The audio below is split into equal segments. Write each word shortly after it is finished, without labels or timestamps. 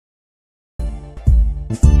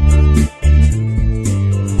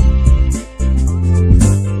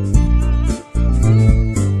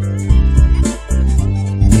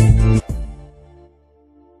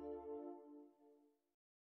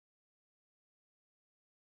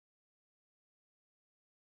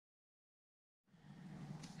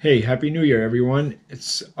Hey, Happy New Year, everyone.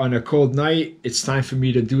 It's on a cold night. It's time for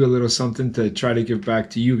me to do a little something to try to give back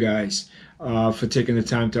to you guys for taking the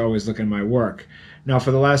time to always look at my work. Now,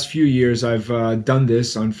 for the last few years, I've done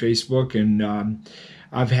this on Facebook, and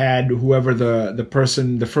I've had whoever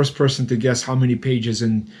the first person to guess how many pages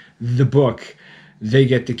in the book, they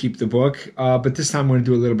get to keep the book. But this time, I'm going to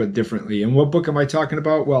do a little bit differently. And what book am I talking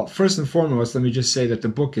about? Well, first and foremost, let me just say that the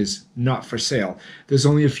book is not for sale. There's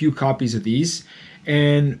only a few copies of these.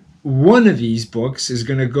 And one of these books is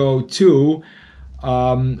going to go to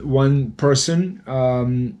one person,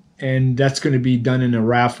 and that's going to be done in a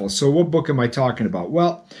raffle. So what book am I talking about?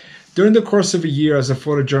 Well, during the course of a year as a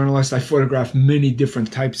photojournalist, I photograph many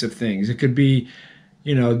different types of things. It could be,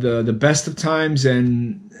 the best of times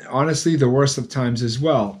and honestly the worst of times as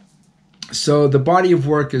well. So the body of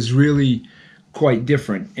work is really quite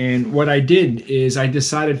different. And what I did is I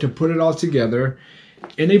decided to put it all together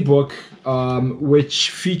in a book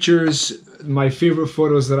which features my favorite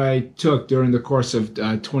photos that I took during the course of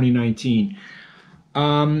 2019.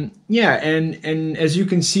 Yeah, and as you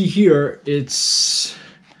can see here, there's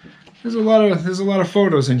a lot of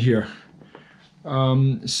photos in here.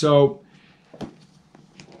 So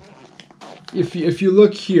if you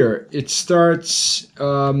look here, it starts.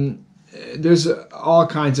 There's all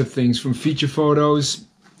kinds of things from feature photos,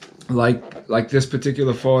 like this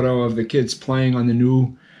particular photo of the kids playing on the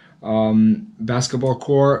new basketball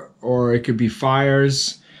court, or it could be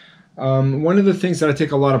fires. One of the things that I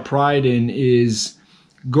take a lot of pride in is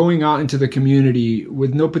going out into the community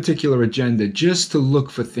with no particular agenda, just to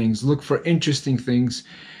look for things, look for interesting things,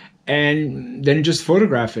 and then just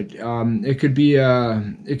photograph it. It could be a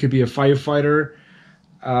firefighter.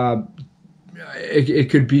 It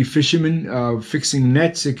could be fishermen fixing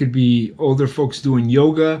nets. It could be older folks doing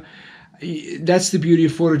yoga. That's the beauty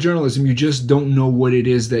of photojournalism. You just don't know what it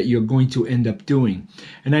is that you're going to end up doing.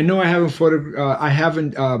 And I know I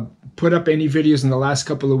haven't put up any videos in the last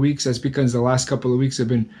couple of weeks. That's because the last couple of weeks have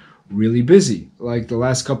been really busy. Like the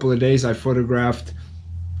last couple of days, I photographed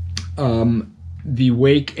the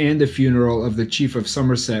wake and the funeral of the Chief of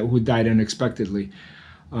Somerset, who died unexpectedly.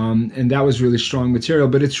 And that was really strong material,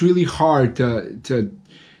 but it's really hard to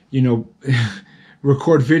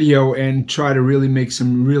record video and try to really make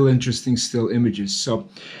some real interesting still images. So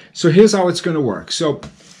here's how it's going to work. So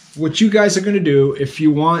what you guys are going to do, if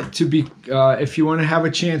you want to have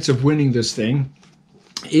a chance of winning this thing,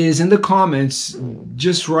 is in the comments,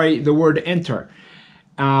 just write the word enter.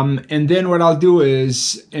 And then what I'll do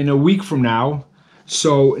is in a week from now,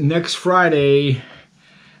 so next Friday,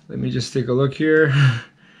 let me just take a look here.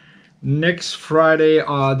 Next Friday,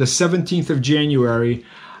 the 17th of January,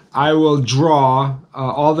 I will draw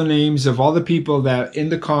all the names of all the people that in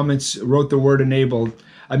the comments wrote the word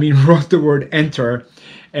wrote the word enter,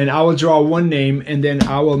 and I will draw one name, and then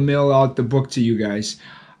I will mail out the book to you guys.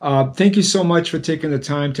 Thank you so much for taking the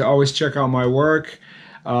time to always check out my work.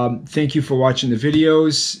 Thank you for watching the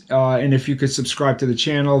videos, and if you could subscribe to the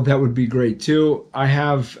channel, that would be great too. I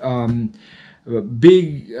have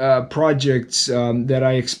big projects that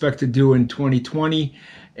I expect to do in 2020,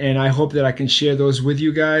 and I hope that I can share those with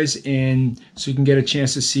you guys, and so you can get a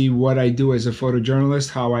chance to see what I do as a photojournalist,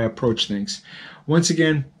 how I approach things. Once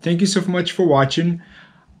again, thank you so much for watching.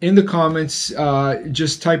 In the comments,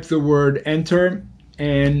 just type the word enter,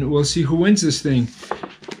 and we'll see who wins this thing.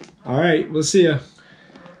 All right, we'll see ya.